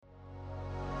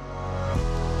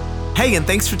Hey, and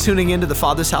thanks for tuning in to the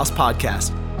Father's House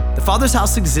podcast. The Father's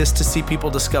House exists to see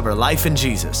people discover life in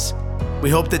Jesus.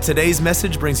 We hope that today's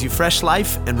message brings you fresh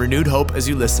life and renewed hope as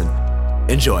you listen.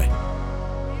 Enjoy.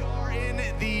 We are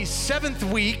in the seventh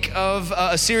week of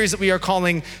a series that we are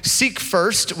calling Seek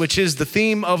First, which is the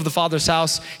theme of the Father's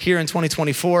House here in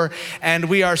 2024. And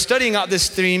we are studying out this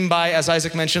theme by, as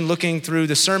Isaac mentioned, looking through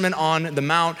the Sermon on the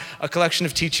Mount, a collection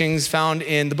of teachings found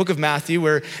in the book of Matthew,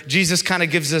 where Jesus kind of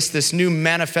gives us this new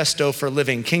manifesto for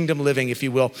living, kingdom living, if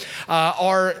you will.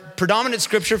 Our predominant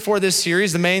scripture for this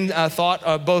series, the main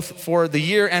thought both for the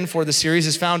year and for the series,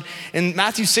 is found in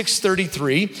Matthew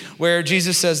 6:33, where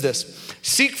Jesus says this: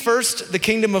 "Seek first the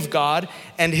kingdom of God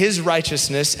and his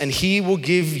righteousness, and he will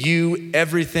give you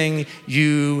everything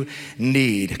you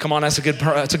need." Come on, that's a good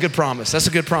promise. That's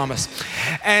a good promise.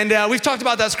 And we've talked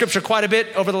about that scripture quite a bit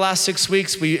over the last 6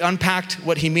 weeks. We unpacked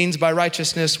what he means by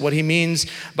righteousness, what he means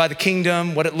by the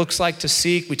kingdom, what it looks like to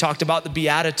seek. We talked about the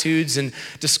Beatitudes and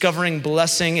discovering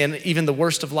blessing in even the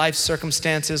worst of life's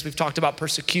circumstances. We've talked about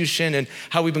persecution and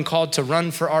how we've been called to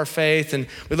run for our faith. And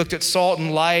we looked at salt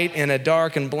and light in a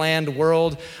dark and bland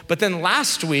world. But then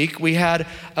last week, we had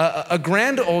a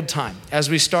grand old time as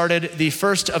we started the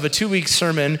first of a 2-week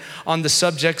sermon on the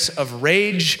subjects of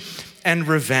rage and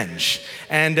revenge.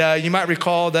 And you might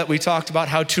recall that we talked about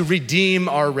how to redeem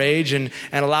our rage and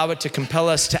allow it to compel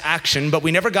us to action, but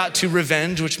we never got to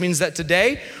revenge, which means that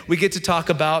today we get to talk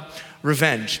about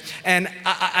revenge. And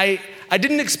I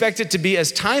didn't expect it to be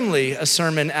as timely a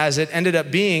sermon as it ended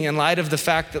up being in light of the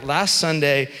fact that last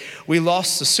Sunday we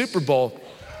lost the Super Bowl.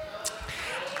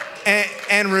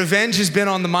 And revenge has been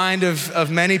on the mind of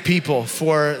many people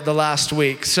for the last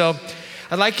week. So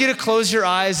I'd like you to close your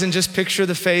eyes and just picture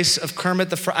the face of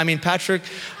Patrick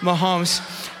Mahomes.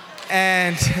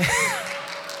 And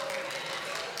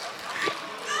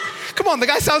come on, the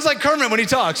guy sounds like Kermit when he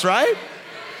talks, right?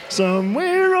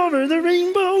 Somewhere over the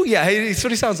rainbow. Yeah, that's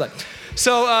what he sounds like.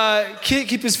 So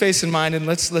keep his face in mind, and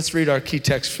let's read our key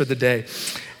text for the day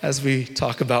as we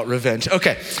talk about revenge.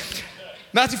 Okay.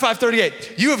 Matthew 5:38,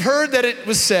 "You have heard that it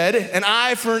was said, an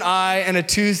eye for an eye and a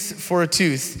tooth for a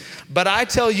tooth. But I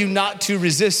tell you not to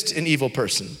resist an evil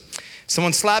person. If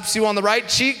someone slaps you on the right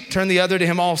cheek, turn the other to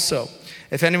him also.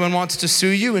 If anyone wants to sue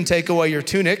you and take away your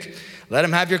tunic, let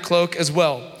him have your cloak as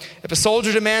well. If a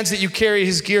soldier demands that you carry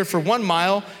his gear for 1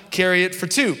 mile, carry it for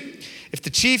 2. If the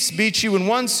Chiefs beat you in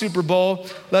one Super Bowl,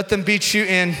 let them beat you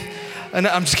in..."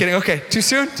 I'm just kidding. Okay, too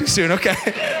soon? Too soon, okay.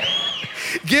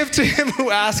 "Give to him who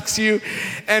asks you,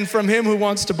 and from him who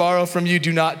wants to borrow from you,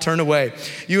 do not turn away.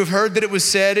 You have heard that it was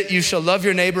said, you shall love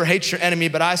your neighbor, hate your enemy,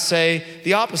 but I say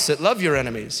the opposite. Love your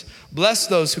enemies. Bless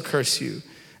those who curse you.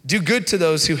 Do good to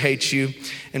those who hate you,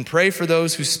 and pray for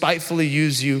those who spitefully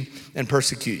use you and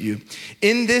persecute you.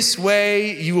 In this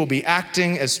way, you will be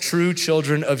acting as true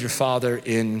children of your Father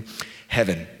in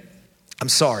heaven." I'm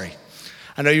sorry.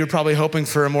 I know you're probably hoping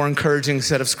for a more encouraging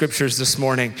set of scriptures this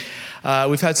morning.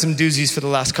 We've had some doozies for the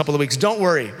last couple of weeks. Don't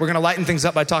worry, we're gonna lighten things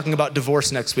up by talking about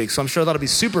divorce next week, so I'm sure that'll be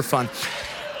super fun.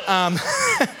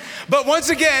 But once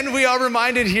again, we are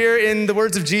reminded here in the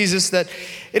words of Jesus that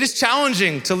it is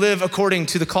challenging to live according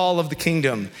to the call of the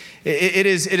kingdom. It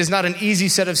is not an easy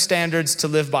set of standards to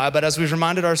live by, but as we've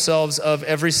reminded ourselves of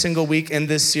every single week in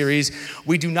this series,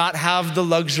 we do not have the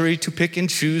luxury to pick and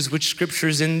choose which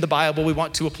scriptures in the Bible we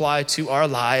want to apply to our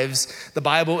lives. The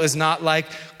Bible is not like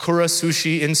Kura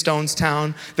Sushi in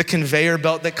Stonestown, the conveyor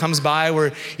belt that comes by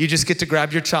where you just get to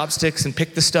grab your chopsticks and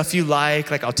pick the stuff you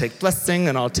like I'll take blessing,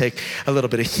 and I'll take a little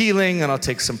bit of healing, and I'll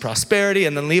take some prosperity,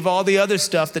 and then leave all the other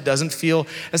stuff that doesn't feel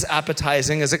as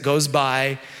appetizing as it goes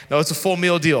by. No, it's a full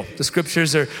meal deal. The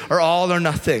scriptures are all or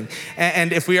nothing.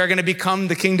 And if we are gonna become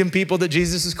the kingdom people that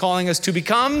Jesus is calling us to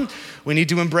become, we need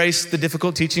to embrace the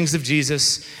difficult teachings of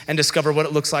Jesus and discover what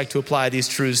it looks like to apply these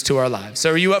truths to our lives. So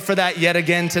are you up for that yet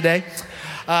again today?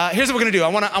 Here's what we're gonna do.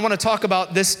 I wanna talk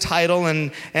about this title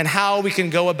and how we can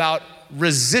go about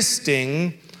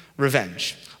resisting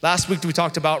revenge. Last week we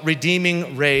talked about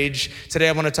redeeming rage. Today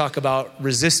I want to talk about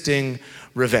resisting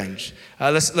revenge.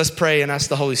 Let's pray and ask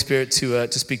the Holy Spirit to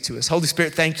speak to us. Holy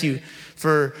Spirit, thank you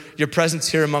for your presence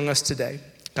here among us today.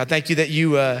 God, thank you that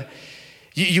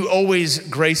you always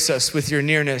grace us with your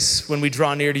nearness when we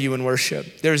draw near to you in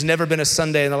worship. There's never been a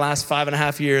Sunday in the last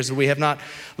 5.5 years where we have not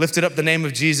lifted up the name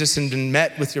of Jesus and been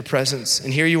met with your presence.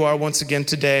 And here you are once again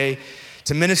today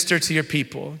to minister to your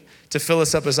people, to fill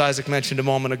us up, as Isaac mentioned a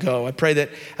moment ago. I pray that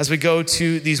as we go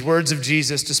to these words of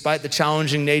Jesus, despite the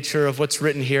challenging nature of what's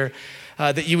written here,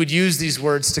 that you would use these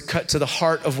words to cut to the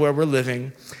heart of where we're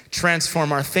living,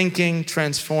 transform our thinking,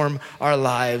 transform our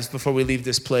lives before we leave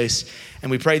this place. And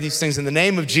we pray these things in the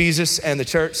name of Jesus, and the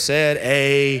church said,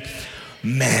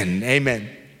 Amen.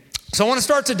 So I want to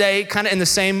start today kind of in the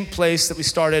same place that we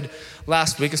started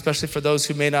last week, especially for those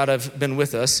who may not have been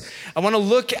with us. I want to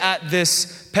look at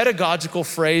this pedagogical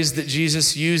phrase that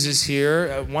Jesus uses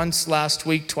here once last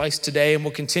week, twice today, and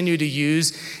we'll continue to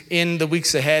use in the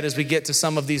weeks ahead as we get to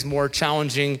some of these more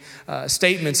challenging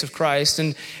statements of Christ.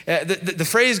 And the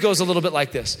phrase goes a little bit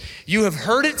like this. You have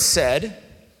heard it said,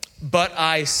 but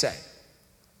I say.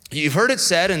 You've heard it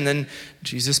said, and then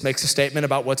Jesus makes a statement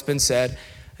about what's been said.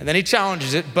 And then he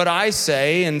challenges it, but I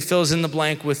say, and fills in the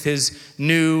blank with his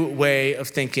new way of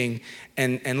thinking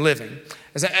and living.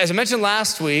 As I mentioned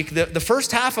last week, the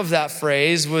first half of that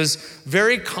phrase was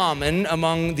very common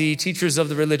among the teachers of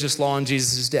the religious law in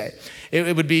Jesus' day.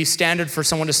 It would be standard for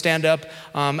someone to stand up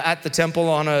at the temple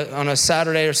on a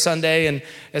Saturday or Sunday, and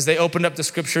as they opened up the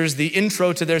scriptures, the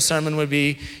intro to their sermon would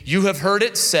be, you have heard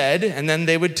it said, and then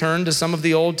they would turn to some of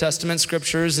the Old Testament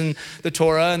scriptures and the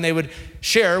Torah, and they would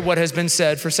share what has been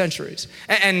said for centuries.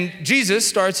 And Jesus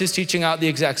starts his teaching out the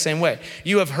exact same way.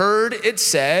 You have heard it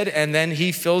said, and then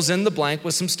he fills in the blank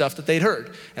with some stuff that they'd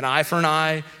heard. An eye for an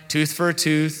eye, tooth for a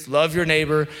tooth, love your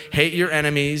neighbor, hate your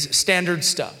enemies, standard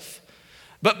stuff.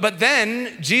 But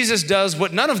then Jesus does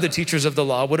what none of the teachers of the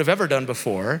law would have ever done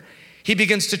before. He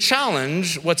begins to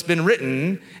challenge what's been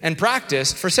written and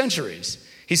practiced for centuries.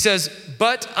 He says,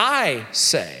 but I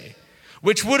say,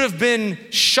 which would have been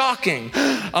shocking,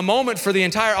 a moment for the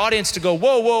entire audience to go,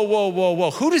 whoa,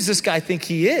 who does this guy think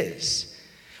he is?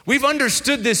 We've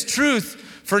understood this truth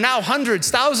for now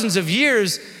hundreds, thousands of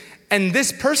years, and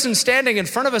this person standing in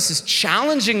front of us is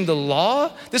challenging the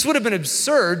law? This would have been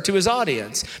absurd to his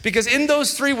audience, because in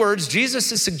those three words, Jesus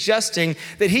is suggesting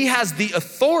that he has the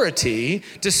authority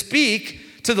to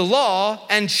speak to the law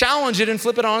and challenge it and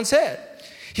flip it on its head.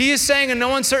 He is saying in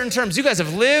no uncertain terms, you guys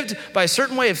have lived by a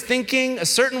certain way of thinking, a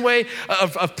certain way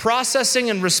of processing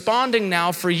and responding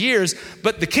now for years,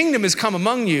 but the kingdom has come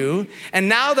among you, and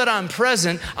now that I'm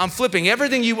present, I'm flipping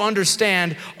everything you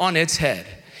understand on its head.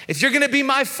 If you're gonna be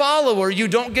my follower, you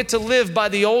don't get to live by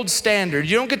the old standard.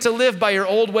 You don't get to live by your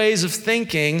old ways of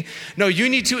thinking. No, you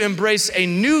need to embrace a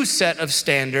new set of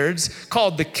standards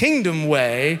called the kingdom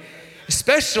way,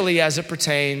 especially as it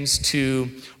pertains to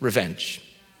revenge.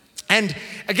 And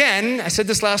again, I said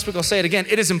this last week, I'll say it again,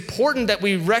 it is important that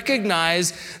we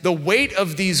recognize the weight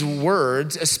of these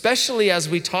words, especially as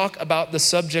we talk about the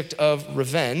subject of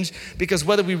revenge, because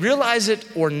whether we realize it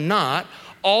or not,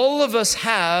 all of us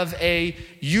have a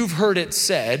you've heard it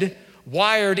said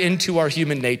wired into our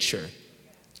human nature.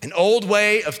 An old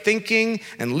way of thinking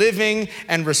and living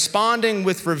and responding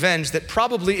with revenge that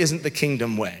probably isn't the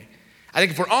kingdom way. I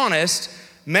think if we're honest,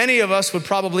 many of us would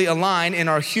probably align in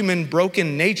our human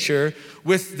broken nature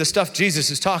with the stuff Jesus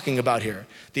is talking about here.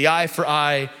 The eye for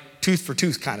eye, tooth for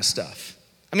tooth kind of stuff.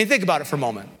 I mean, think about it for a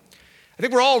moment. I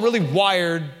think we're all really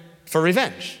wired for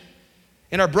revenge.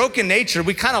 In our broken nature,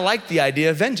 we kind of like the idea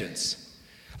of vengeance.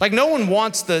 Like no one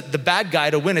wants the bad guy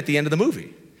to win at the end of the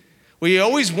movie. We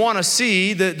always want to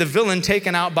see the villain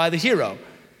taken out by the hero.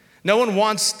 No one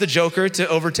wants the Joker to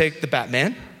overtake the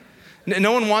Batman.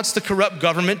 No one wants the corrupt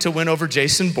government to win over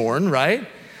Jason Bourne, right?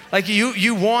 Like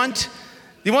you want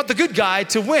the good guy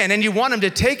to win, and you want him to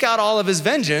take out all of his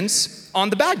vengeance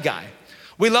on the bad guy.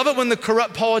 We love it when the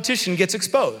corrupt politician gets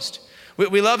exposed.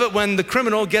 We love it when the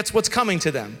criminal gets what's coming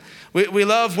to them. We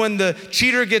love when the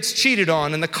cheater gets cheated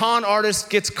on and the con artist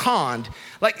gets conned.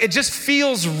 Like it just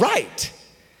feels right.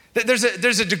 There's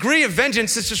a degree of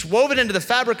vengeance that's just woven into the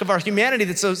fabric of our humanity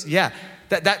that says, yeah,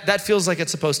 that feels like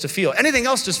it's supposed to feel. Anything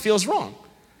else just feels wrong.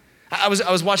 I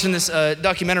was watching this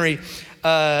documentary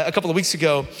a couple of weeks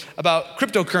ago about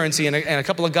cryptocurrency and a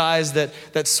couple of guys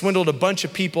that swindled a bunch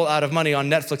of people out of money on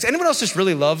Netflix. Anyone else just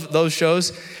really love those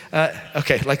shows?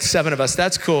 Okay, like 7 of us,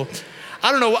 that's cool.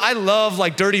 I don't know, I love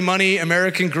like Dirty Money,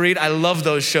 American Greed. I love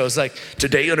those shows. Like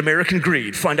Today on American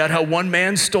Greed, find out how one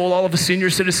man stole all of a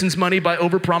senior citizen's money by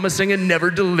overpromising and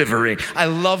never delivering. I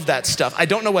love that stuff. I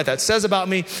don't know what that says about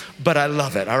me, but I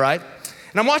love it, all right?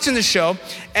 And I'm watching this show,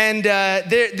 and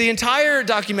the entire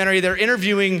documentary, they're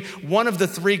interviewing one of the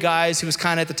 3 guys who was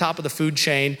kind of at the top of the food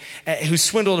chain, who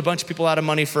swindled a bunch of people out of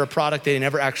money for a product they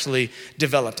never actually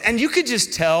developed. And you could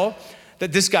just tell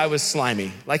that this guy was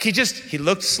slimy. Like he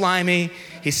looked slimy,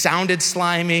 he sounded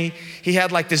slimy, he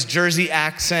had like this Jersey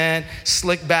accent,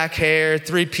 slick back hair,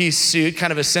 3-piece suit,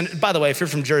 kind of by the way, if you're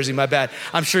from Jersey, my bad,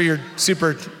 I'm sure you're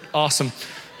super awesome.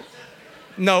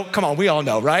 No, come on, we all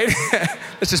know, right?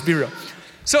 Let's just be real.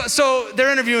 So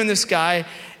they're interviewing this guy,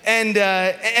 and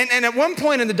at one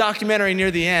point in the documentary near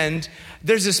the end,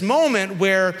 There's this moment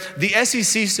where the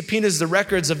SEC subpoenas the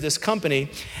records of this company,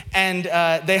 and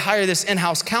they hire this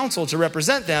in-house counsel to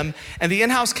represent them, and the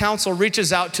in-house counsel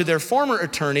reaches out to their former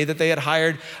attorney that they had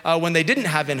hired when they didn't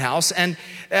have in-house, and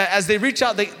as they reach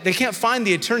out, they can't find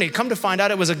the attorney. Come to find out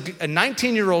it was a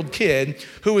 19-year-old kid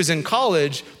who was in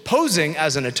college posing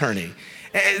as an attorney.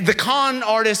 The con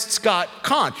artists got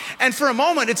conned. And for a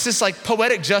moment, it's this like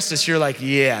poetic justice. You're like,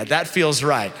 yeah, that feels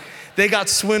right. They got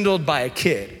swindled by a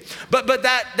kid. But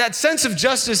that sense of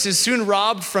justice is soon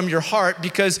robbed from your heart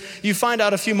because you find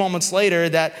out a few moments later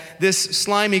that this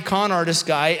slimy con artist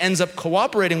guy ends up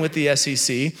cooperating with the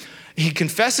SEC. He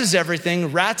confesses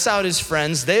everything, rats out his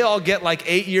friends. They all get like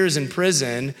 8 years in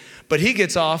prison, but he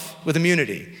gets off with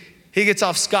immunity. He gets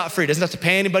off scot-free, doesn't have to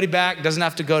pay anybody back, doesn't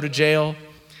have to go to jail.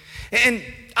 And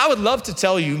I would love to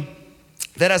tell you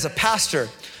that as a pastor,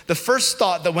 the first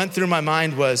thought that went through my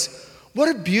mind was, what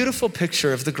a beautiful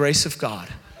picture of the grace of God.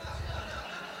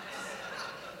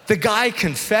 The guy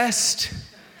confessed,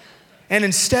 and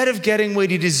instead of getting what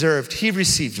he deserved, he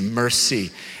received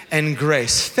mercy and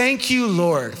grace. Thank you,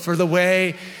 Lord, for the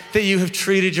way that you have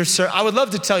treated your servant. I would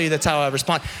love to tell you that's how I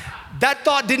respond. That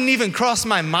thought didn't even cross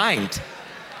my mind.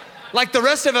 Like the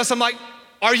rest of us, I'm like,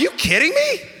 are you kidding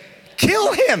me?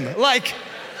 Kill him. Like,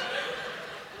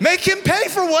 make him pay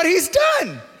for what he's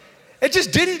done. It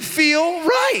just didn't feel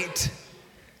right.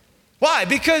 Why?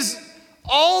 Because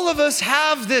all of us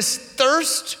have this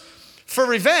thirst for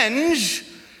revenge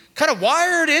kind of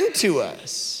wired into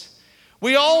us.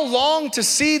 We all long to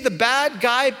see the bad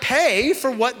guy pay for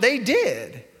what they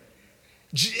did.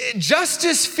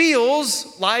 Justice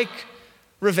feels like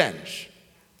revenge.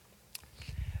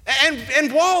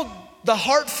 And while the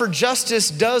heart for justice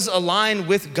does align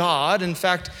with God, in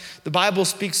fact, the Bible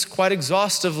speaks quite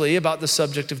exhaustively about the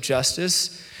subject of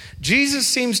justice, Jesus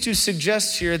seems to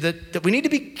suggest here that we need to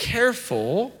be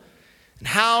careful in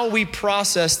how we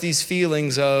process these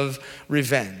feelings of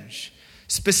revenge.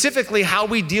 Specifically, how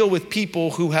we deal with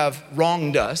people who have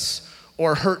wronged us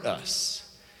or hurt us.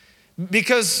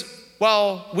 Because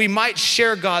while we might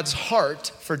share God's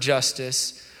heart for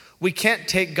justice, we can't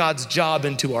take God's job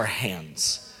into our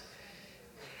hands.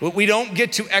 We don't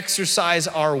get to exercise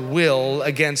our will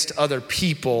against other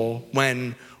people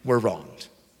when we're wronged.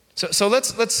 So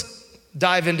let's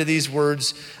dive into these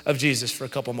words of Jesus for a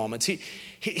couple moments.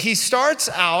 He starts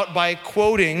out by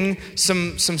quoting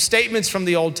some statements from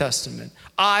the Old Testament.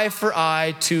 Eye for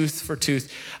eye, tooth for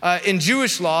tooth. In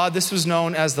Jewish law, this was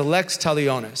known as the lex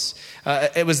talionis.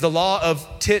 It was the law of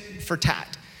tit for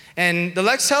tat. And the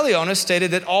lex talionis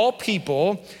stated that all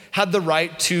people had the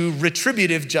right to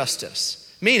retributive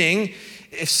justice, meaning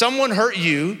if someone hurt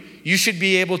you, you should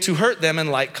be able to hurt them in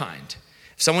like kind.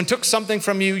 If someone took something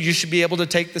from you, you should be able to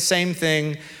take the same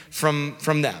thing from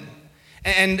them.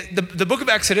 And the book of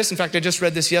Exodus, in fact, I just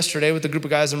read this yesterday with the group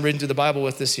of guys I'm reading through the Bible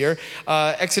with this year.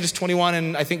 Exodus 21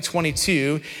 and I think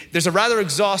 22, there's a rather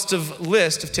exhaustive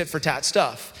list of tit for tat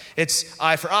stuff. It's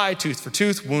eye for eye, tooth for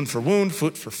tooth, wound for wound,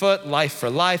 foot for foot, life for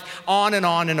life, on and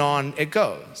on and on it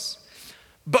goes.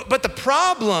 But the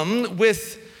problem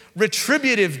with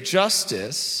retributive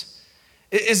justice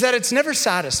is that it's never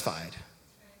satisfied.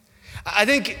 I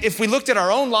think if we looked at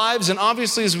our own lives, and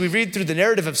obviously as we read through the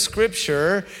narrative of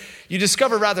Scripture, you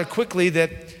discover rather quickly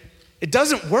that it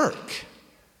doesn't work.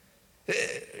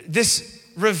 This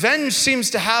revenge seems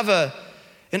to have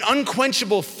an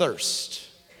unquenchable thirst,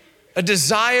 a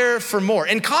desire for more.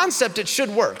 In concept, it should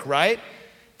work, right?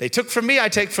 They took from me, I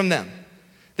take from them.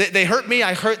 They hurt me,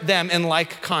 I hurt them in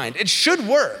like kind. It should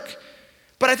work,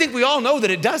 but I think we all know that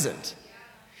it doesn't.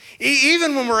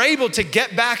 Even when we're able to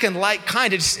get back in like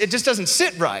kind, it just doesn't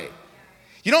sit right.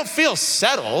 You don't feel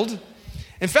settled.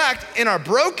 In fact, in our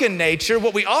broken nature,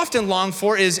 what we often long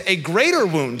for is a greater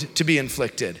wound to be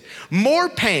inflicted, more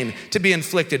pain to be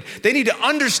inflicted. They need to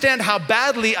understand how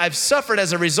badly I've suffered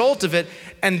as a result of it,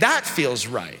 and that feels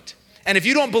right. And if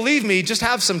you don't believe me, just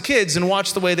have some kids and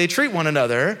watch the way they treat one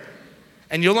another,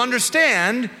 and you'll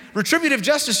understand retributive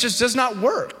justice just does not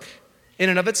work in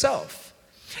and of itself.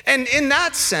 And in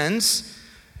that sense,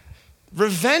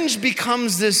 revenge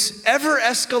becomes this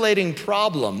ever-escalating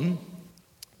problem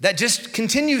that just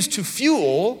continues to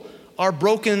fuel our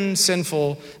broken,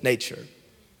 sinful nature.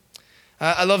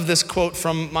 I love this quote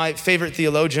from my favorite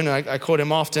theologian. I quote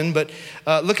him often, but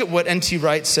look at what N.T.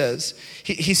 Wright says.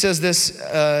 He says this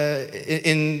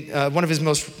in one of his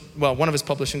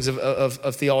publishings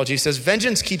of theology. He says,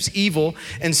 vengeance keeps evil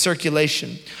in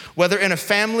circulation, whether in a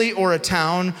family or a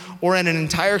town or in an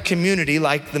entire community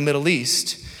like the Middle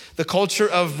East. The culture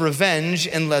of revenge,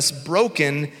 unless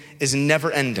broken, is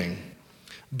never ending.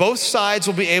 Both sides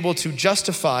will be able to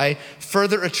justify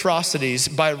further atrocities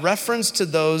by reference to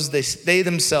those they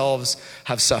themselves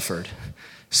have suffered.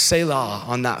 Selah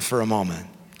on that for a moment.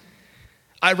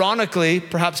 Ironically,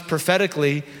 perhaps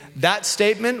prophetically, that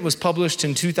statement was published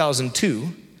in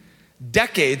 2002,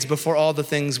 decades before all the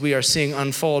things we are seeing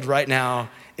unfold right now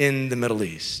in the Middle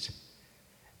East.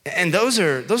 And those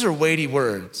are weighty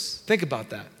words. Think about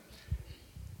that.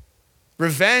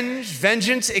 Revenge,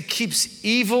 vengeance, it keeps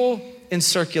evil in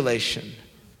circulation.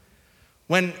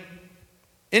 When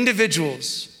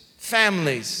individuals,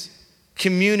 families,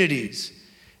 communities,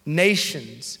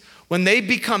 nations, when they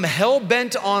become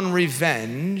hell-bent on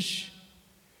revenge,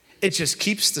 it just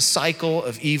keeps the cycle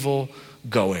of evil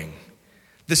going.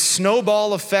 The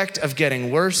snowball effect of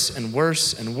getting worse and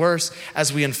worse and worse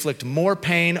as we inflict more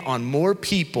pain on more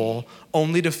people,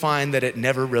 only to find that it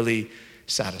never really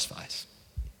satisfies.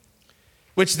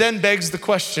 Which then begs the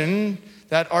question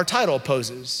that our title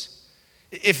poses.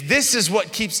 If this is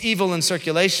what keeps evil in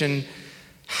circulation,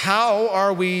 how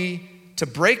are we to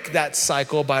break that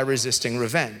cycle by resisting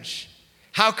revenge?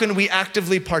 How can we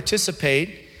actively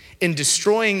participate in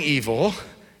destroying evil?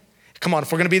 Come on,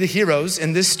 if we're gonna be the heroes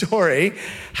in this story,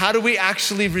 how do we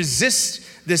actually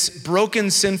resist this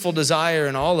broken, sinful desire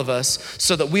in all of us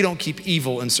so that we don't keep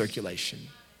evil in circulation?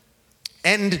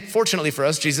 And fortunately for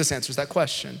us, Jesus answers that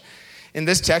question. In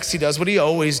this text, he does what he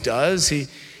always does.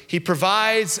 He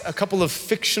provides a couple of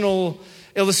fictional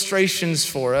illustrations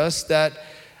for us that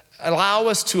allow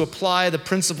us to apply the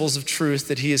principles of truth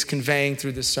that he is conveying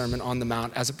through this Sermon on the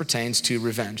Mount as it pertains to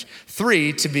revenge.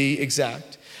 3 to be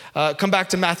exact. Come back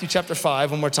to Matthew chapter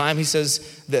 5 one more time. He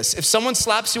says this: if someone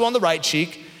slaps you on the right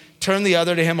cheek, turn the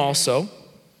other to him also.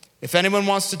 If anyone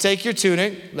wants to take your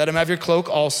tunic, let him have your cloak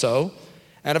also.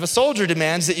 And if a soldier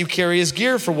demands that you carry his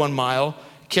gear for 1 mile,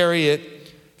 carry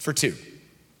it for 2.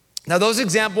 Now, those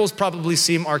examples probably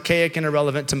seem archaic and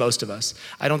irrelevant to most of us.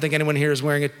 I don't think anyone here is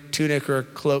wearing a tunic or a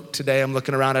cloak today. I'm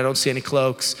looking around, I don't see any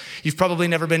cloaks. You've probably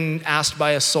never been asked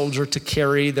by a soldier to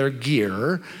carry their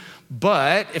gear.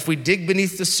 But if we dig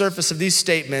beneath the surface of these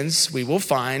statements, we will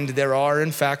find there are,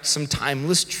 in fact, some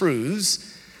timeless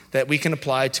truths that we can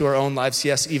apply to our own lives,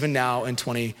 yes, even now in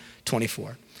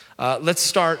 2024. Let's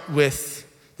start with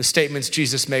the statements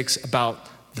Jesus makes about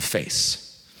the face.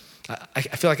 I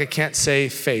feel like I can't say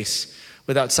face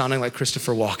without sounding like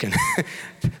Christopher Walken.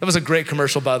 That was a great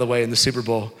commercial, by the way, in the Super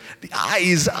Bowl. The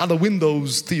eyes are the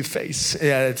windows to your face.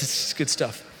 Yeah, it's good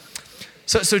stuff.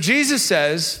 So Jesus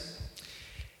says,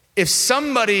 if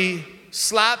somebody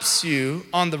slaps you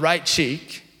on the right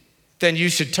cheek, then you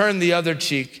should turn the other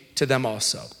cheek to them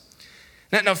also.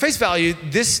 Now face value,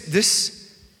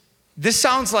 this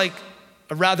sounds like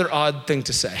a rather odd thing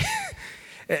to say.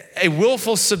 A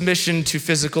willful submission to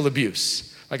physical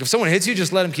abuse. Like if someone hits you,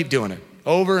 just let them keep doing it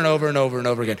over and over and over and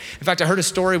over again. In fact, I heard a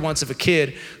story once of a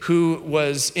kid who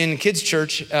was in kids'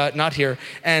 church, not here,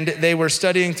 and they were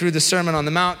studying through the Sermon on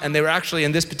the Mount, and they were actually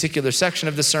in this particular section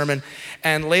of the sermon.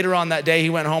 And later on that day, he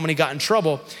went home and he got in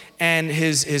trouble, and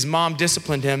his mom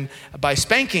disciplined him by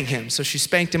spanking him. So she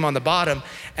spanked him on the bottom,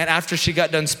 and after she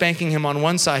got done spanking him on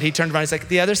one side, he turned around, he's like,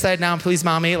 the other side now, please,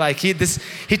 mommy. Like he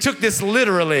took this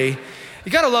literally.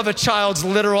 You gotta love a child's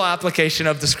literal application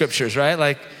of the scriptures, right?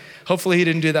 Like, hopefully he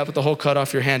didn't do that with the whole cut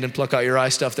off your hand and pluck out your eye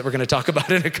stuff that we're gonna talk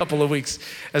about in a couple of weeks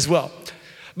as well.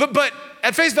 But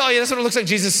at face value, that's what it looks like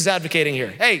Jesus is advocating here.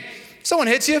 Hey, if someone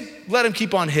hits you, let him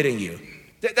keep on hitting you.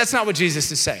 That's not what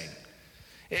Jesus is saying.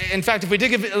 In fact, if we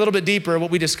dig a little bit deeper,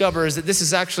 what we discover is that this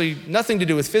is actually nothing to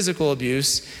do with physical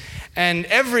abuse and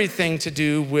everything to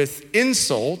do with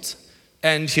insult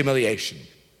and humiliation.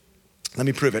 Let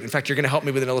me prove it. In fact, you're gonna help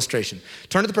me with an illustration.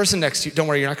 Turn to the person next to you. Don't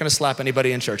worry, you're not gonna slap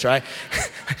anybody in church, all right?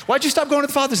 Why'd you stop going to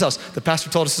the Father's house? The pastor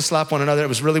told us to slap one another. It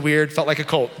was really weird, felt like a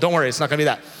cult. Don't worry, it's not gonna be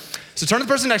that. So turn to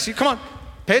the person next to you. Come on,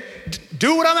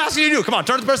 do what I'm asking you to do. Come on,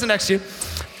 turn to the person next to you.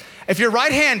 If you're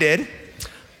right-handed,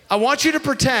 I want you to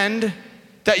pretend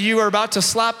that you are about to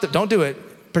slap them. Don't do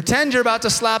it. Pretend you're about to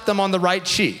slap them on the right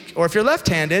cheek. Or if you're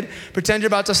left-handed, pretend you're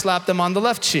about to slap them on the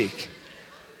left cheek.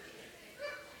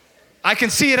 I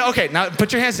can see it. Okay, now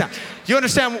put your hands down. You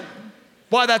understand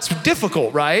why that's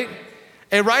difficult, right?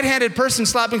 A right-handed person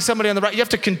slapping somebody on the right, you have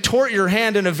to contort your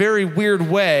hand in a very weird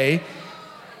way.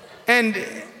 And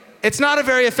it's not a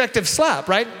very effective slap,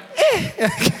 right?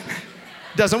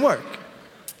 Doesn't work.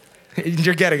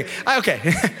 You're getting it.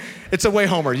 Okay, it's a way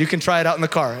homer. You can try it out in the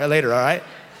car later, all right?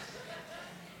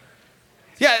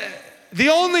 Yeah, the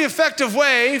only effective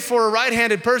way for a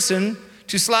right-handed person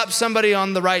to slap somebody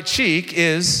on the right cheek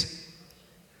is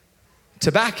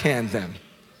to backhand them.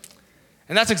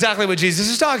 And that's exactly what Jesus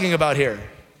is talking about here.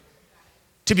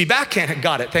 To be backhanded,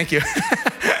 got it, thank you.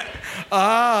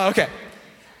 Okay.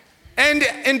 And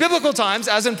in biblical times,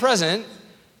 as in present,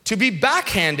 to be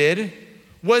backhanded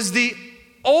was the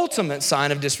ultimate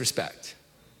sign of disrespect.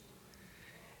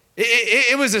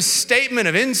 It was a statement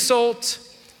of insult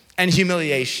and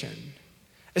humiliation.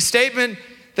 A statement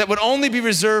that would only be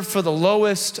reserved for the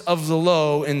lowest of the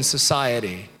low in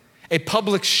society. A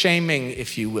public shaming,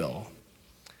 if you will.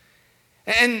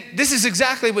 And this is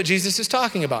exactly what Jesus is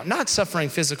talking about. Not suffering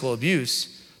physical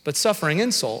abuse, but suffering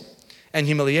insult and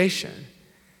humiliation.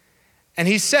 And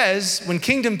he says, when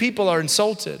kingdom people are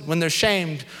insulted, when they're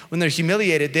shamed, when they're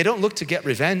humiliated, they don't look to get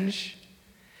revenge.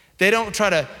 They don't try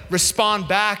to respond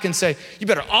back and say, you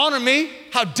better honor me.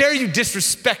 How dare you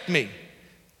disrespect me?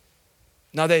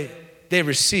 Now they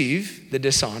receive the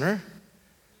dishonor.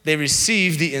 They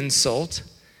receive the insult.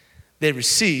 They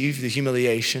receive the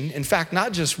humiliation. In fact,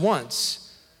 not just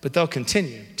once, but they'll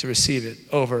continue to receive it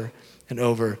over and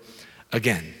over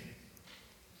again.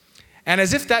 And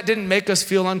as if that didn't make us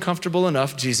feel uncomfortable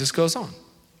enough, Jesus goes on.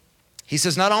 He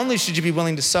says, not only should you be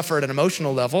willing to suffer at an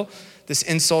emotional level, this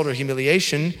insult or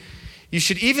humiliation, you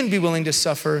should even be willing to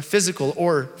suffer physical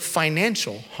or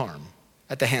financial harm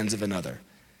at the hands of another.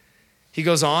 He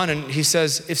goes on and he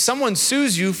says, if someone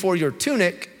sues you for your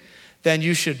tunic, then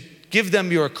you should give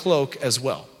them your cloak as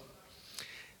well.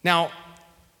 Now,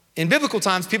 in biblical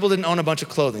times, people didn't own a bunch of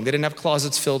clothing. They didn't have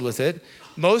closets filled with it.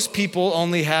 Most people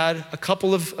only had a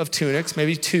couple of tunics,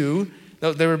 maybe two.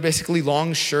 They were basically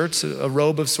long shirts, a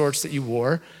robe of sorts that you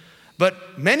wore.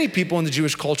 But many people in the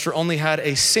Jewish culture only had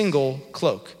a single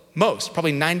cloak. Most,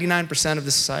 probably 99% of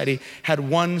the society had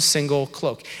one single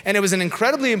cloak. And it was an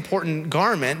incredibly important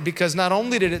garment because not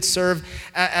only did it serve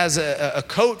as a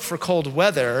coat for cold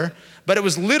weather, but it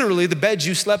was literally the bed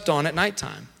you slept on at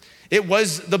nighttime. It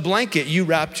was the blanket you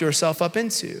wrapped yourself up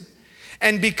into.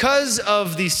 And because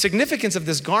of the significance of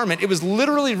this garment, it was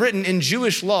literally written in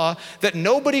Jewish law that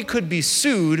nobody could be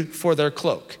sued for their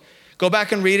cloak. Go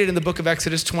back and read it in the book of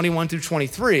Exodus 21 through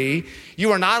 23.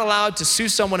 You are not allowed to sue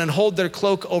someone and hold their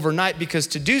cloak overnight because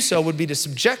to do so would be to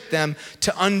subject them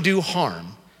to undue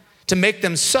harm, to make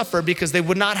them suffer because they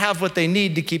would not have what they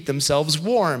need to keep themselves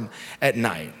warm at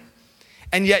night.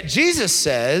 And yet Jesus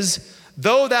says,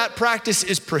 though that practice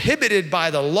is prohibited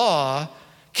by the law,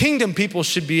 kingdom people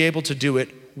should be able to do it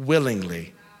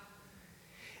willingly.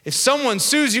 If someone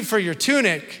sues you for your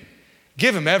tunic,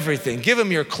 give him everything. Give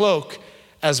him your cloak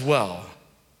as well.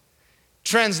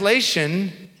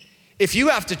 Translation, if you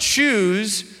have to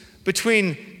choose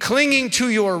between clinging to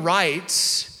your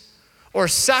rights or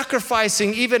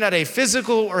sacrificing even at a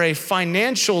physical or a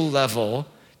financial level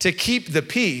to keep the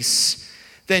peace,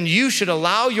 then you should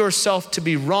allow yourself to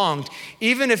be wronged,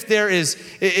 even if there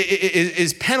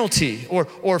is penalty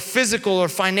or physical or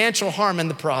financial harm in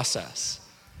the process.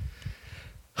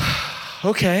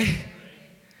 Okay.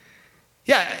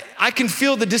 Yeah, I can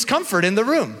feel the discomfort in the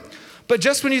room. But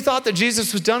just when you thought that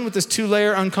Jesus was done with this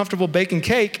 2-layer uncomfortable bacon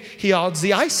cake, he adds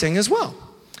the icing as well.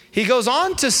 He goes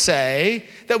on to say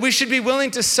that we should be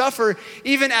willing to suffer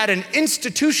even at an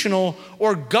institutional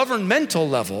or governmental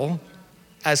level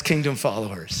as kingdom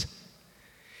followers.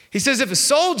 He says if a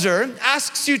soldier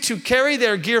asks you to carry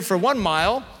their gear for 1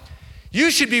 mile,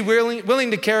 you should be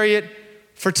willing to carry it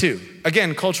for 2.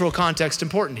 Again, cultural context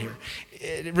important here.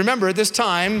 Remember, at this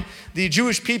time, the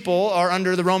Jewish people are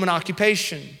under the Roman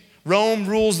occupation. Rome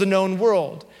rules the known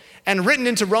world. And written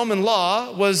into Roman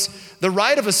law was the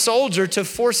right of a soldier to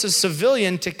force a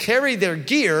civilian to carry their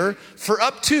gear for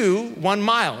up to 1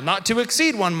 mile. Not to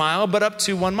exceed 1 mile, but up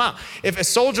to 1 mile. If a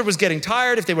soldier was getting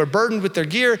tired, if they were burdened with their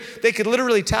gear, they could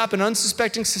literally tap an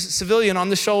unsuspecting civilian on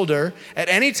the shoulder at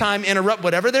any time, interrupt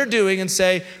whatever they're doing and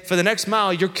say, for the next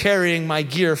mile, you're carrying my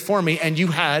gear for me, and you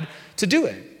had to do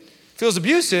it. Feels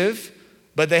abusive,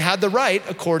 but they had the right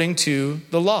according to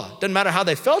the law. Doesn't matter how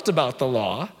they felt about the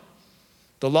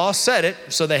law said it,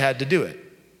 so they had to do it.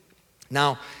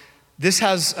 Now, this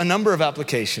has a number of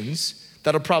applications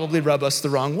that'll probably rub us the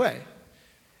wrong way.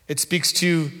 It speaks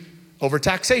to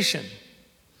overtaxation.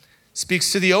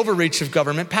 Speaks to the overreach of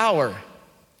government power.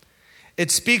 It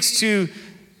speaks to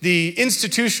the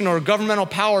institutional or governmental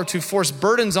power to force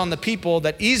burdens on the people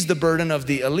that ease the burden of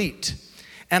the elite.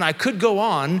 And I could go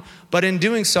on, but in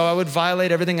doing so, I would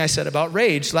violate everything I said about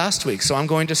rage last week. So I'm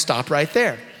going to stop right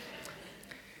there.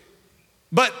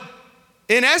 But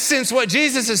in essence, what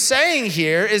Jesus is saying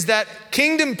here is that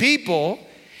kingdom people,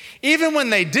 even when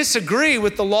they disagree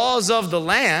with the laws of the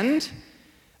land,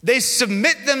 they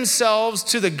submit themselves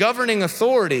to the governing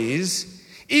authorities,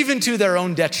 even to their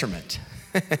own detriment.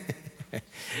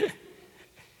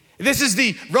 This is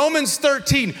the Romans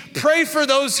 13, pray for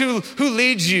those who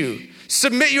lead you.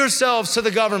 submit yourselves to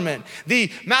the government. The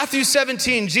Matthew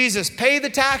 17, Jesus, pay the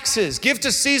taxes, give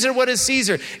to Caesar what is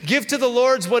Caesar, give to the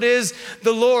Lord's what is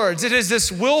the Lord's. It is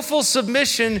this willful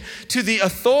submission to the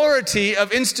authority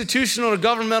of institutional or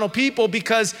governmental people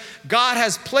because God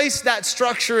has placed that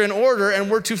structure in order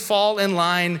and we're to fall in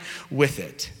line with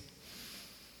it.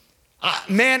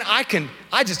 They're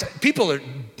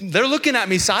looking at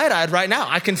me side-eyed right now.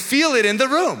 I can feel it in the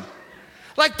room.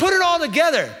 Like, put it all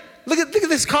together. Look at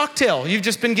this cocktail you've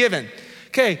just been given.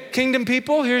 Okay, kingdom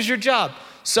people, here's your job.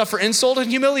 Suffer insult and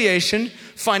humiliation,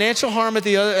 financial harm at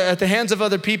the hands of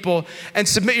other people, and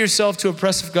submit yourself to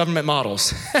oppressive government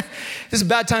models. This is a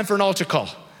bad time for an altar call.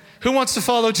 Who wants to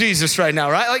follow Jesus right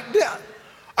now, right? Like,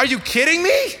 are you kidding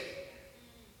me?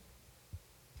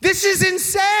 This is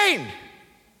insane.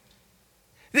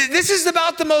 This is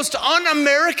about the most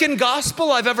un-American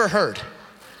gospel I've ever heard.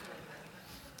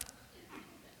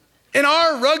 In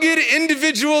our rugged,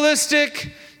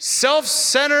 individualistic,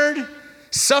 self-centered,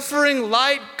 suffering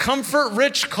light,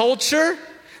 comfort-rich culture,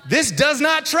 this does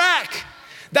not track.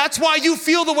 That's why you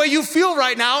feel the way you feel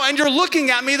right now, and you're looking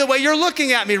at me the way you're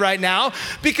looking at me right now,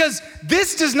 because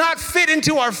this does not fit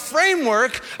into our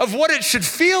framework of what it should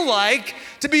feel like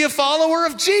to be a follower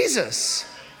of Jesus.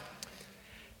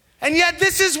 And yet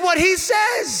this is what he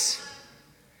says.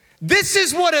 This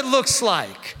is what it looks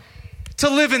like to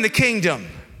live in the kingdom.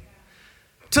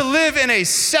 To live in a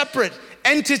separate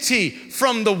entity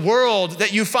from the world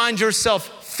that you find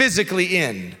yourself physically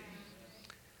in.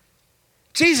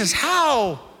 Jesus,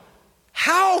 how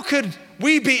could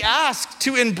we be asked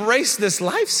to embrace this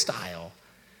lifestyle?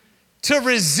 To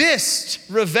resist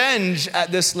revenge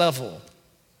at this level?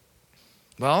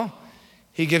 Well,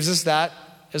 he gives us that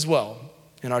as well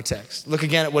in our text. Look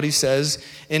again at what he says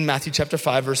in Matthew chapter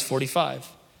 5, verse 45. He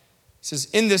says,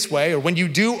 in this way, or when you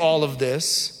do all of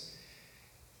this,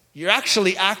 you're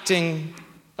actually acting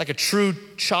like a true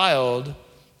child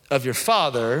of your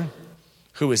Father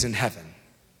who is in heaven.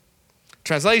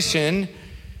 Translation,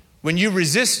 when you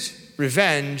resist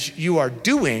revenge, you are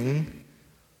doing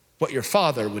what your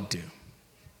Father would do,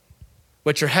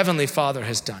 what your heavenly Father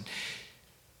has done.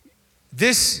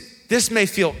 This may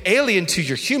feel alien to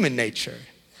your human nature,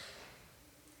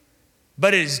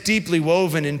 but it is deeply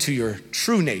woven into your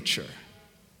true nature.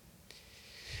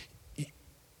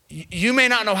 You may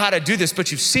not know how to do this,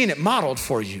 but you've seen it modeled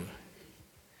for you.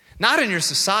 Not in your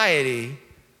society,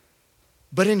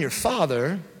 but in your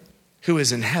Father who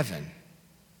is in heaven.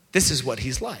 This is what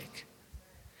he's like.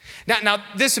 Now,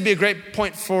 this would be a great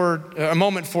point for a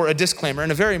moment for a disclaimer,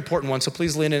 and a very important one, so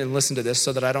please lean in and listen to this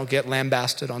so that I don't get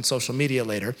lambasted on social media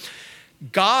later.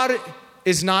 God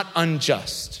is not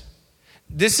unjust.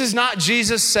 This is not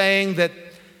Jesus saying that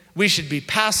we should be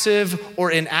passive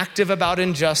or inactive about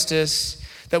injustice,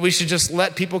 that we should just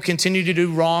let people continue to do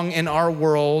wrong in our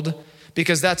world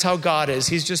because that's how God is.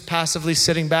 He's just passively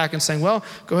sitting back and saying, well,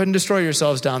 go ahead and destroy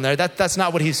yourselves down there. That's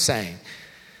not what he's saying.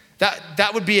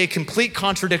 That would be a complete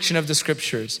contradiction of the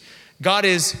scriptures. God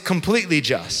is completely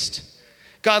just.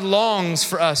 God longs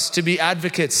for us to be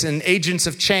advocates and agents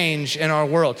of change in our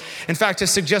world. In fact, to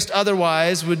suggest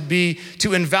otherwise would be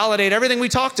to invalidate everything we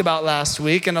talked about last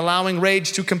week and allowing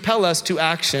rage to compel us to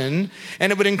action.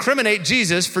 And it would incriminate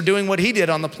Jesus for doing what he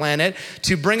did on the planet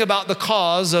to bring about the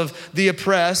cause of the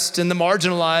oppressed and the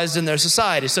marginalized in their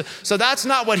society. So that's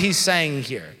not what he's saying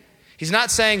here. He's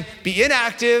not saying be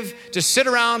inactive, just sit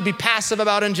around, be passive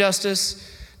about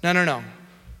injustice. No.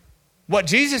 What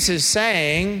Jesus is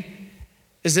saying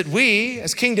is that we,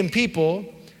 as kingdom people,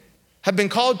 have been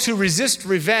called to resist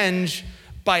revenge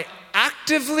by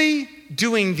actively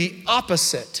doing the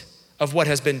opposite of what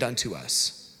has been done to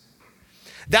us.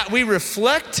 That we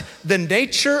reflect the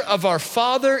nature of our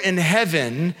Father in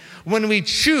heaven when we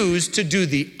choose to do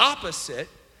the opposite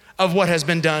of what has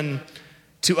been done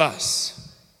to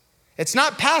us. It's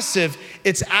not passive,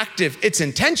 it's active, it's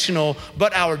intentional,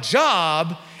 but our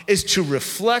job is to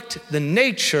reflect the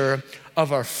nature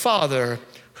of our Father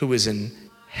who is in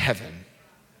heaven.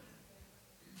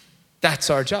 That's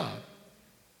our job.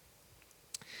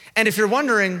 And if you're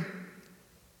wondering,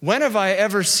 when have I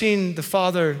ever seen the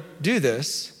Father do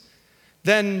this?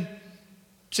 Then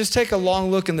just take a long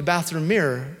look in the bathroom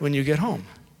mirror when you get home.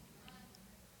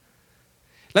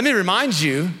 Let me remind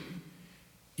you,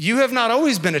 you have not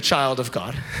always been a child of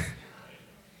God.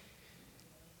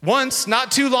 Once,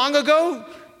 not too long ago,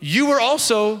 you were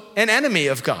also an enemy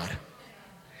of God.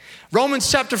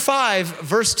 Romans chapter 5,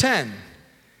 verse 10.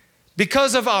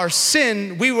 Because of our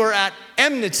sin, we were at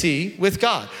enmity with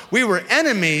God. We were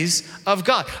enemies of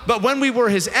God. But when we were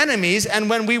his enemies and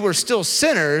when we were still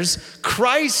sinners,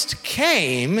 Christ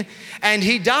came and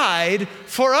he died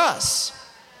for us.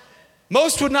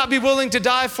 Most would not be willing to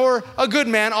die for a good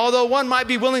man, although one might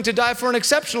be willing to die for an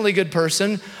exceptionally good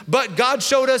person. But God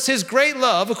showed us his great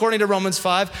love, according to Romans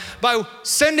 5, by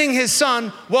sending his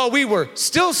son while we were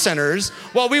still sinners,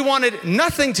 while we wanted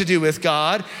nothing to do with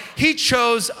God. He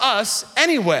chose us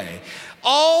anyway.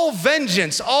 All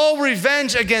vengeance, all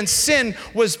revenge against sin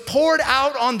was poured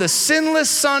out on the sinless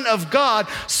Son of God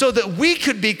so that we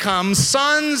could become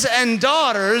sons and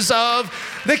daughters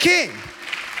of the King.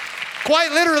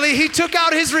 Quite literally, he took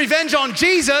out his revenge on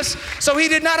Jesus so he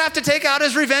did not have to take out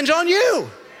his revenge on you.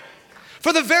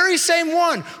 For the very same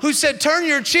one who said, turn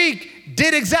your cheek,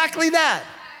 did exactly that.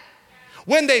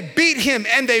 When they beat him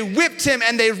and they whipped him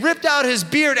and they ripped out his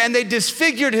beard and they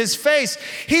disfigured his face,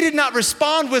 he did not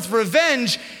respond with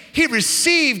revenge. He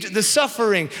received the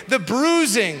suffering, the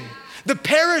bruising, the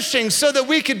perishing so that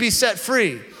we could be set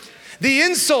free. The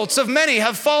insults of many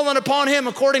have fallen upon him,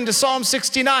 according to Psalm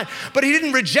 69. But he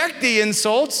didn't reject the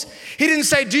insults. He didn't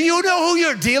say, do you know who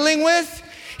you're dealing with?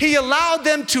 He allowed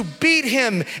them to beat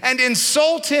him and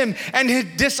insult him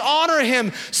and dishonor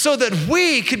him so that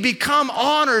we could become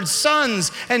honored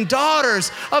sons and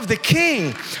daughters of the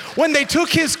King. When they took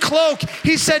his cloak,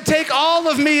 he said, take all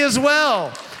of me as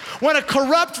well. When a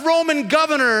corrupt Roman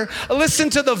governor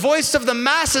listened to the voice of the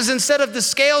masses instead of the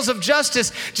scales of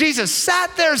justice, Jesus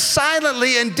sat there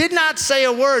silently and did not say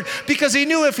a word because he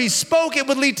knew if he spoke, it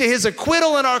would lead to his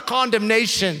acquittal and our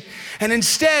condemnation. And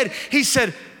instead, he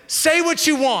said, say what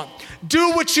you want. Do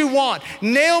what you want.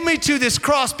 Nail me to this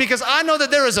cross because I know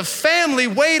that there is a family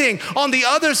waiting on the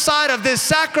other side of this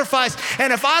sacrifice.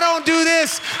 And if I don't do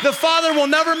this, the Father will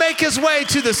never make his way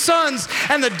to the sons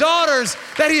and the daughters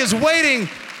that he is waiting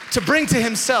to bring to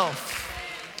himself.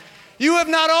 You have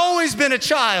not always been a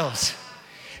child.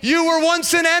 You were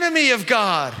once an enemy of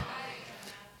God.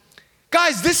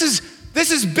 Guys, this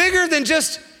is bigger than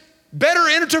just better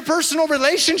interpersonal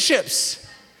relationships.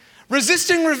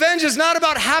 Resisting revenge is not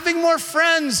about having more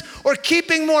friends or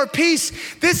keeping more peace.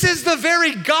 This is the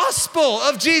very gospel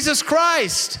of Jesus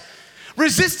Christ.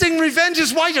 Resisting revenge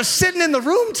is why you're sitting in the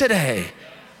room today.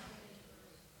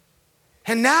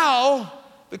 And now,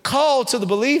 the call to the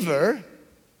believer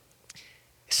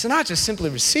is to not just simply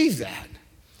receive that,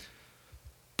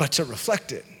 but to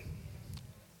reflect it.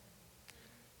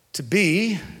 To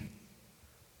be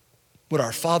what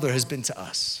our Father has been to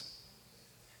us.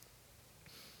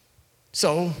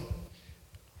 So,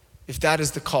 if that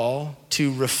is the call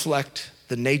to reflect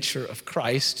the nature of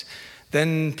Christ,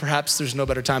 then perhaps there's no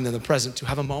better time than the present to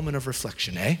have a moment of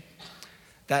reflection,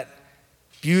 That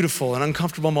beautiful and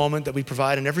uncomfortable moment that we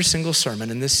provide in every single sermon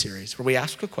in this series, where we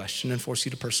ask a question and force you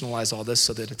to personalize all this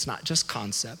so that it's not just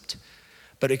concept,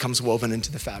 but it comes woven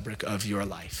into the fabric of your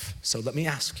life. So let me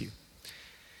ask you,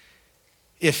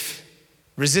 if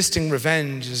resisting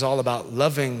revenge is all about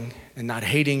loving and not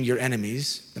hating your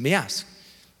enemies, let me ask,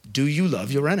 do you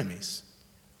love your enemies?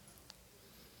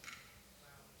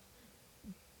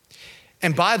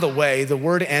 And by the way, the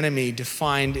word enemy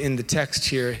defined in the text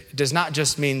here does not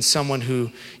just mean someone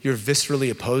who you're viscerally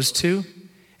opposed to.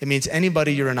 It means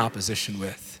anybody you're in opposition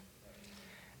with.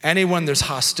 Anyone there's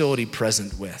hostility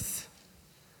present with.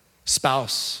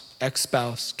 Spouse,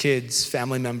 ex-spouse, kids,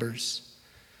 family members,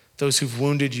 those who've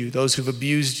wounded you, those who've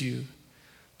abused you,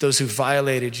 those who've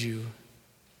violated you,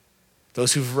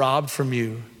 those who've robbed from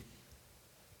you,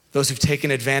 those who've taken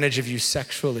advantage of you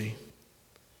sexually.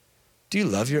 Do you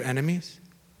love your enemies?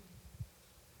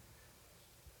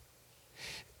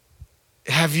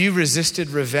 Have you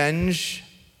resisted revenge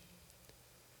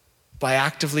by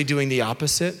actively doing the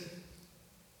opposite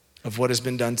of what has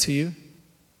been done to you?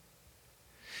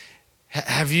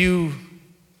 Have you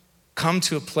come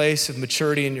to a place of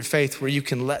maturity in your faith where you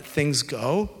can let things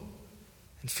go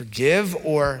and forgive,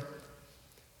 or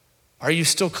are you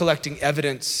still collecting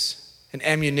evidence and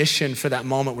ammunition for that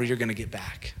moment where you're going to get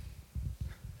back?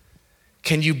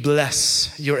 Can you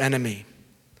bless your enemy?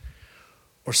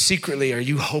 Or secretly, are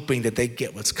you hoping that they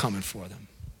get what's coming for them?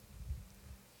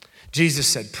 Jesus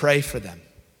said, pray for them.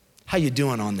 How you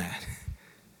doing on that?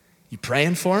 You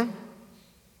praying for them?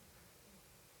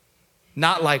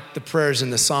 Not like the prayers in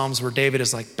the Psalms where David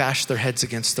is like, bash their heads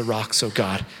against the rocks, oh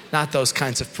God. Not those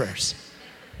kinds of prayers.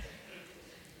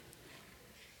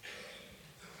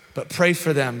 But pray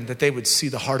for them that they would see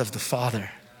the heart of the Father,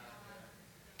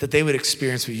 that they would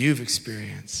experience what you've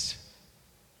experienced.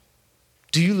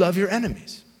 Do you love your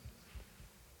enemies?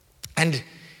 And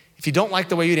if you don't like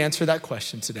the way you'd answer that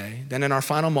question today, then in our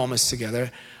final moments together,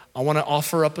 I want to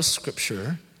offer up a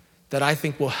scripture that I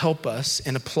think will help us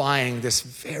in applying this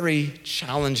very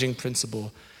challenging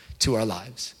principle to our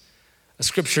lives. A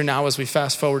scripture now as we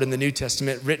fast forward in the New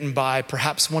Testament, written by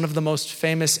perhaps one of the most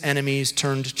famous enemies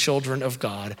turned children of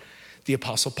God, the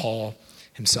Apostle Paul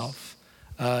himself.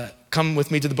 Come with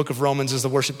me to the book of Romans as the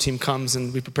worship team comes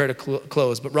and we prepare to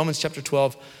close. But Romans chapter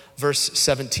 12, verse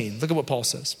 17. Look at what Paul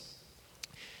says.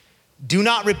 Do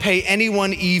not repay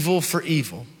anyone evil for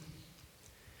evil.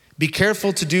 Be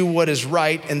careful to do what is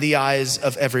right in the eyes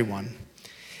of everyone.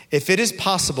 If it is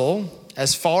possible,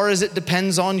 as far as it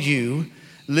depends on you,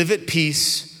 live at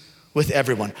peace with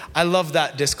everyone. I love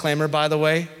that disclaimer, by the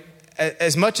way,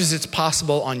 as much as it's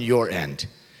possible on your end.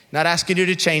 Not asking you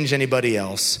to change anybody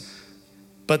else,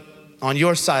 but on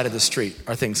your side of the street,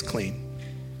 are things clean?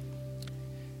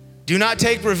 Do not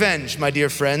take revenge, my dear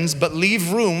friends, but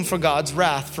leave room for God's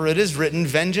wrath, for it is written,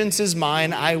 vengeance is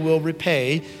mine, I will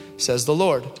repay, says the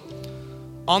Lord.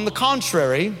 On the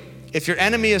contrary, if your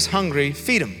enemy is hungry,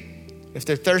 feed him. If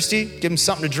they're thirsty, give them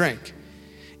something to drink.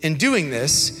 In doing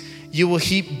this, you will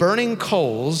heap burning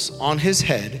coals on his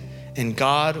head, and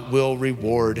God will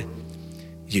reward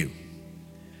you.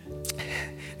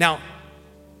 Now,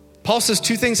 Paul says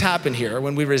two things happen here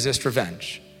when we resist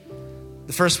revenge.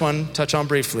 The first one, touch on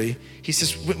briefly. He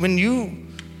says, when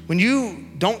you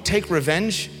don't take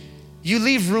revenge, you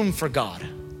leave room for God.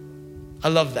 I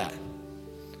love that.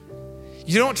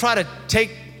 You don't try to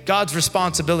take God's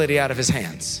responsibility out of his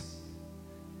hands.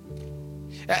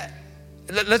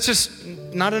 Let's just,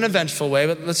 not in a vengeful way,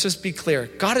 but let's just be clear.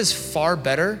 God is far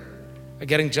better at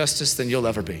getting justice than you'll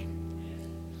ever be.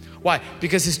 Why?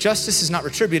 Because his justice is not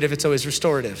retributive, it's always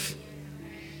restorative.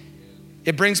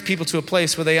 It brings people to a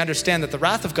place where they understand that the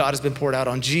wrath of God has been poured out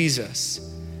on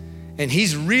Jesus. And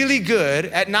he's really good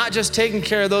at not just taking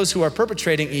care of those who are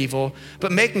perpetrating evil,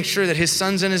 but making sure that his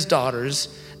sons and his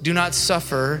daughters do not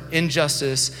suffer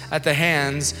injustice at the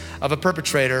hands of a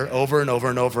perpetrator over and over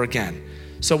and over again.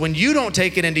 So when you don't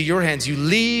take it into your hands, you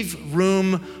leave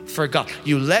room for God.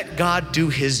 You let God do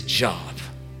his job.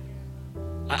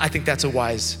 I think that's a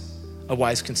wise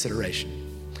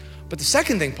consideration. But the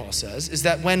second thing Paul says is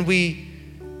that when we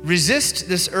resist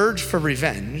this urge for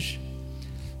revenge,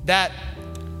 that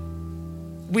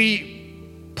we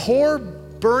pour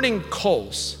burning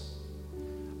coals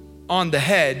on the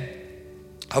head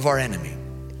of our enemy.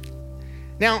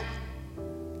 Now,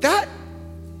 that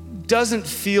doesn't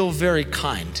feel very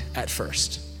kind at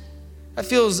first. That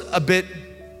feels a bit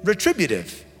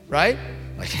retributive, right?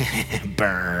 Like,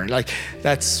 burn, like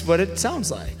that's what it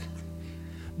sounds like.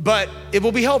 But it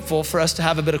will be helpful for us to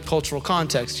have a bit of cultural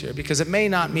context here because it may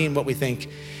not mean what we think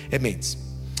it means.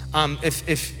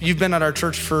 If you've been at our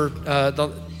church for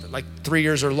like 3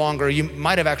 years or longer, you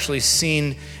might have actually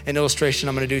seen an illustration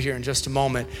I'm gonna do here in just a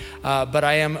moment. But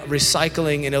I am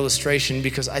recycling an illustration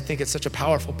because I think it's such a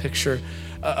powerful picture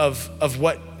of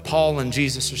what Paul and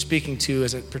Jesus are speaking to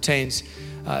as it pertains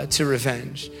to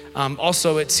revenge.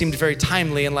 Also, it seemed very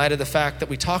timely in light of the fact that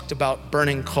we talked about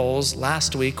burning coals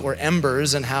last week, or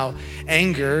embers, and how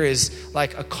anger is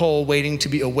like a coal waiting to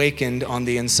be awakened on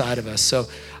the inside of us. So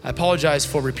I apologize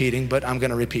for repeating, but I'm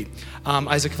gonna repeat.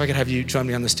 Isaac, if I could have you join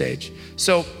me on the stage.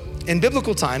 So in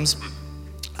biblical times,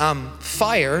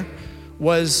 fire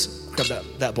was, grab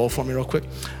that bowl for me real quick.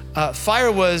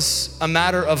 Fire was a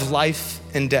matter of life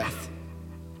and death.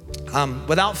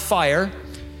 Without fire,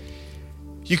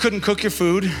 you couldn't cook your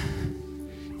food,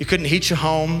 you couldn't heat your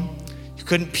home, you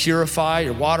couldn't purify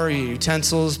your water, your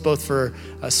utensils, both for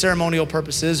ceremonial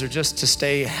purposes or just to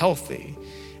stay healthy.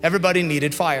 Everybody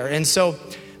needed fire. And so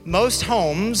most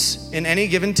homes in any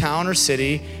given town or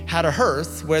city had a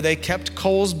hearth where they kept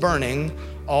coals burning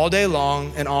all day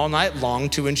long and all night long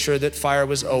to ensure that fire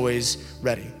was always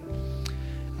ready.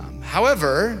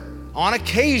 However, on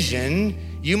occasion,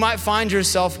 you might find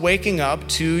yourself waking up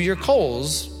to your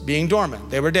coals being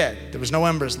dormant. They were dead. There was no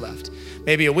embers left.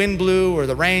 Maybe a wind blew or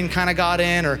the rain kind of got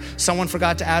in or someone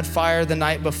forgot to add fire the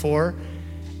night before.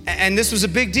 And this was a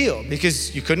big deal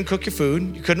because you couldn't cook your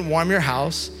food, you couldn't warm your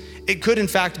house. It could in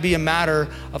fact be a matter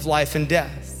of life and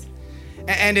death.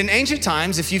 And in ancient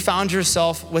times, if you found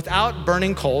yourself without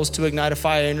burning coals to ignite a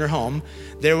fire in your home,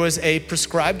 there was a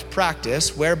prescribed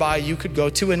practice whereby you could go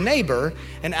to a neighbor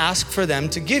and ask for them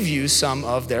to give you some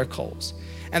of their coals.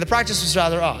 And the practice was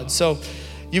rather odd. So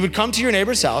you would come to your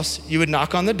neighbor's house, you would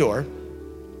knock on the door,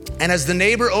 and as the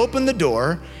neighbor opened the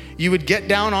door, you would get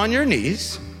down on your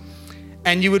knees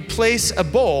and you would place a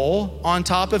bowl on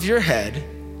top of your head,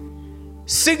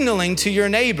 signaling to your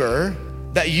neighbor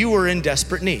that you were in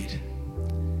desperate need.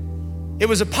 It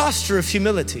was a posture of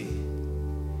humility.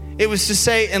 It was to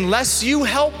say, unless you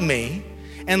help me,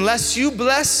 unless you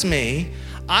bless me,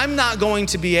 I'm not going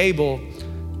to be able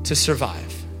to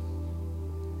survive.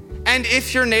 And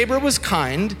if your neighbor was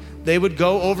kind, they would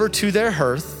go over to their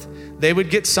hearth, they would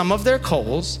get some of their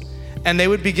coals, and they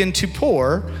would begin to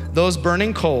pour those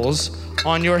burning coals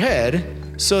on your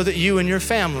head so that you and your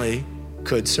family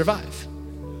could survive.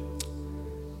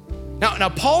 Now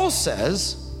Paul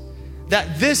says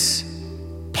that this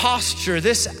posture,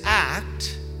 this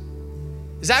act,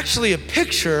 is actually a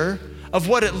picture of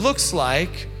what it looks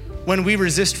like when we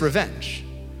resist revenge,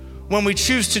 when we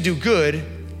choose to do good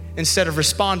instead of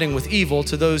responding with evil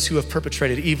to those who have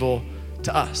perpetrated evil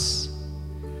to us.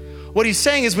 What he's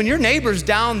saying is when your neighbor's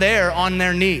down there on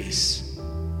their knees,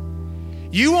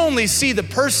 you only see the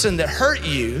person that hurt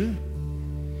you.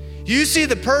 You see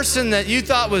the person that you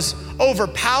thought was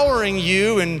overpowering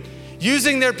you and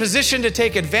using their position to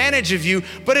take advantage of you,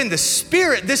 but in the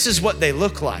spirit, this is what they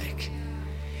look like.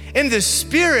 In the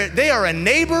spirit, they are a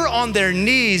neighbor on their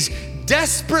knees,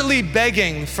 desperately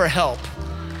begging for help.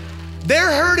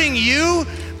 They're hurting you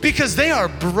because they are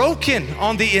broken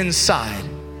on the inside.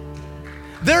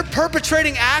 They're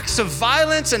perpetrating acts of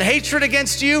violence and hatred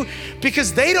against you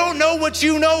because they don't know what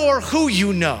you know or who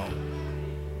you know.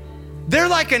 They're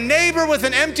like a neighbor with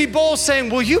an empty bowl saying,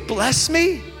 will you bless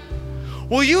me?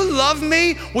 Will you love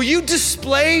me? Will you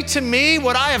display to me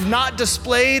what I have not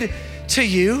displayed to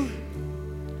you?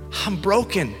 I'm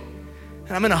broken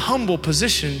and I'm in a humble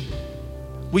position.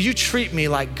 Will you treat me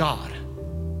like God?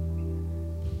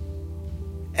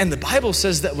 And the Bible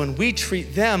says that when we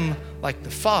treat them like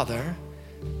the Father,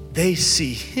 they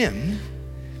see him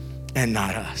and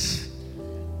not us.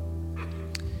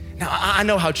 Now, I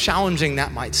know how challenging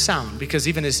that might sound, because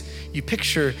even as you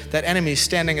picture that enemy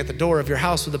standing at the door of your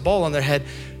house with a bowl on their head,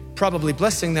 probably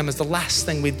blessing them is the last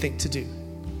thing we'd think to do.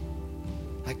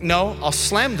 Like, no, I'll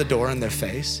slam the door in their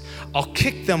face. I'll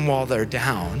kick them while they're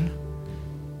down.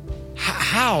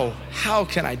 How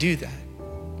can I do that?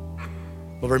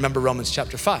 Well, remember Romans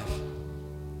chapter 5.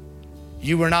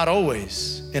 You were not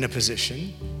always in a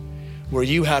position where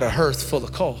you had a hearth full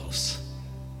of coals.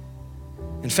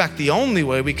 In fact, the only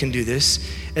way we can do this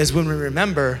is when we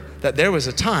remember that there was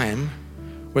a time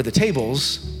where the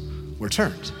tables were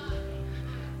turned.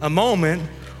 A moment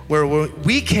where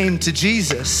we came to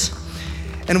Jesus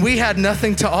and we had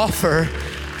nothing to offer,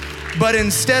 but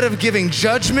instead of giving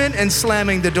judgment and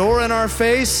slamming the door in our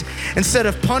face, instead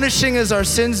of punishing as our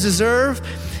sins deserve,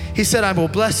 he said, I will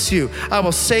bless you. I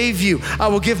will save you. I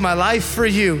will give my life for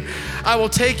you. I will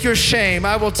take your shame.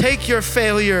 I will take your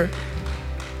failure,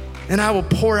 and I will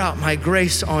pour out my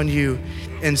grace on you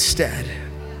instead.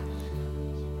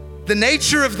 The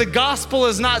nature of the gospel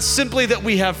is not simply that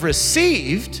we have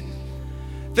received.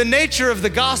 The nature of the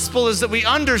gospel is that we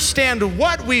understand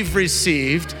what we've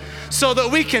received so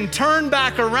that we can turn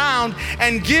back around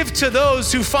and give to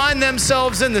those who find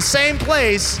themselves in the same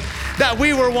place that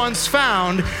we were once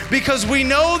found, because we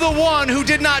know the one who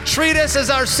did not treat us as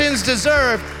our sins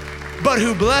deserve, but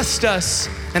who blessed us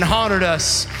and honored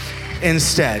us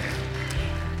instead.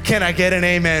 Can I get an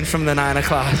amen from the 9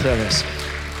 o'clock service?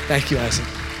 Thank you, Isaac.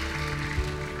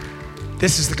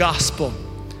 This is the gospel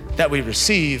that we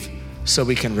receive so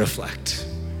we can reflect.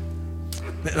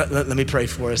 Let me pray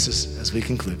for us as we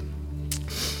conclude.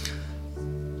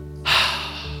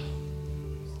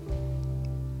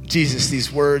 Jesus,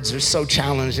 these words are so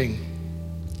challenging.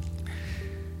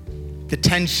 The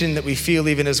tension that we feel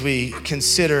even as we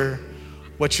consider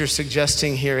what you're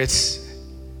suggesting here, it's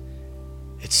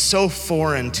so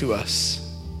foreign to us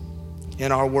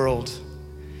in our world.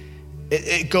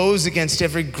 It goes against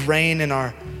every grain in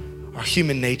our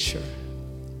human nature.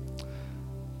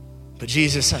 But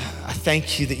Jesus, I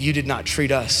thank you that you did not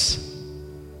treat us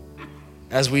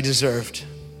as we deserved.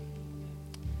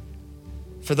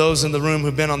 For those in the room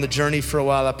who've been on the journey for a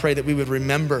while, I pray that we would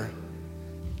remember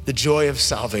the joy of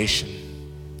salvation,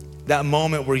 that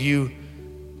moment where you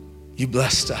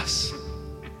blessed us.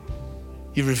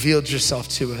 You revealed yourself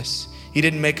to us. You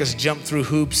didn't make us jump through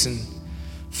hoops and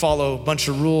follow a bunch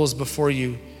of rules before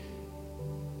you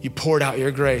poured out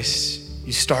your grace.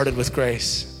 You started with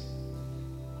grace.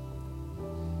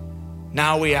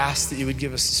 Now we ask that you would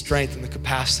give us the strength and the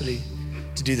capacity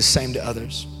to do the same to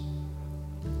others.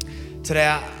 Today,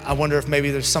 I wonder if maybe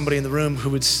there's somebody in the room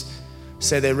who would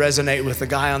say they resonate with the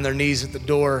guy on their knees at the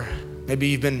door. Maybe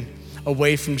you've been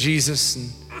away from Jesus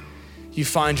and you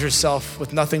find yourself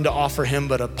with nothing to offer him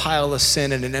but a pile of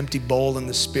sin and an empty bowl in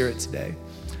the spirit today.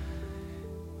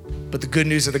 But the good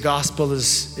news of the gospel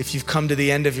is if you've come to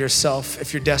the end of yourself,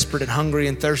 if you're desperate and hungry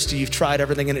and thirsty, you've tried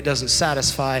everything and it doesn't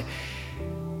satisfy,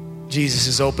 Jesus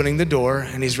is opening the door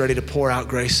and he's ready to pour out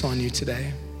grace on you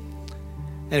today.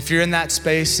 And if you're in that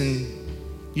space and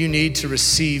you need to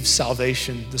receive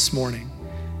salvation this morning,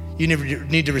 you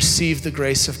need to receive the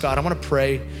grace of God, I want to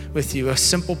pray with you, a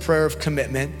simple prayer of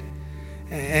commitment.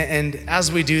 And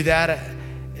as we do that,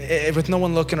 with no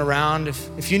one looking around,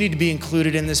 if you need to be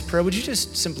included in this prayer, would you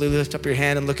just simply lift up your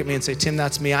hand and look at me and say, Tim,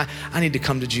 that's me. I need to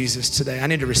come to Jesus today. I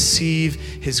need to receive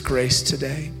his grace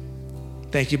today.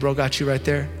 Thank you, bro. Got you right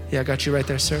there. Yeah, I got you right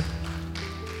there, sir.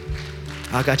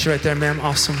 I got you right there, ma'am.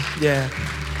 Awesome. Yeah.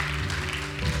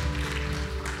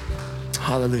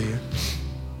 Hallelujah.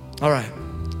 All right.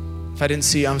 If I didn't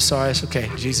see you, I'm sorry. It's okay.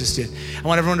 Jesus did. I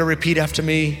want everyone to repeat after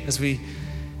me as we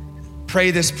pray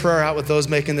this prayer out with those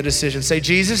making the decision. Say,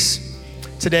 Jesus,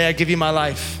 today I give you my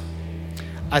life.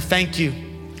 I thank you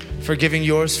for giving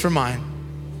yours for mine.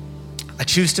 I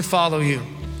choose to follow you,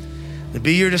 to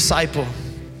be your disciple.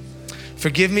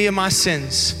 Forgive me of my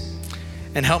sins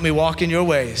and help me walk in your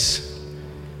ways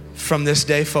from this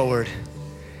day forward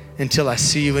until I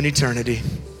see you in eternity.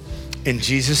 In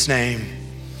Jesus' name,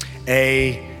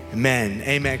 amen.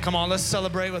 Amen. Come on, let's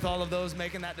celebrate with all of those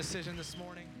making that decision this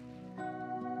morning.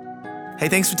 Hey,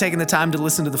 thanks for taking the time to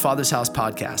listen to the Father's House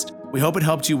podcast. We hope it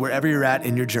helped you wherever you're at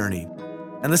in your journey.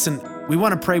 And listen, we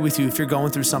want to pray with you if you're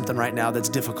going through something right now that's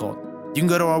difficult. You can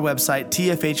go to our website,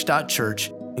 tfh.church,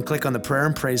 and click on the prayer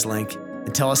and praise link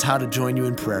and tell us how to join you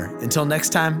in prayer. Until next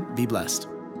time, be blessed.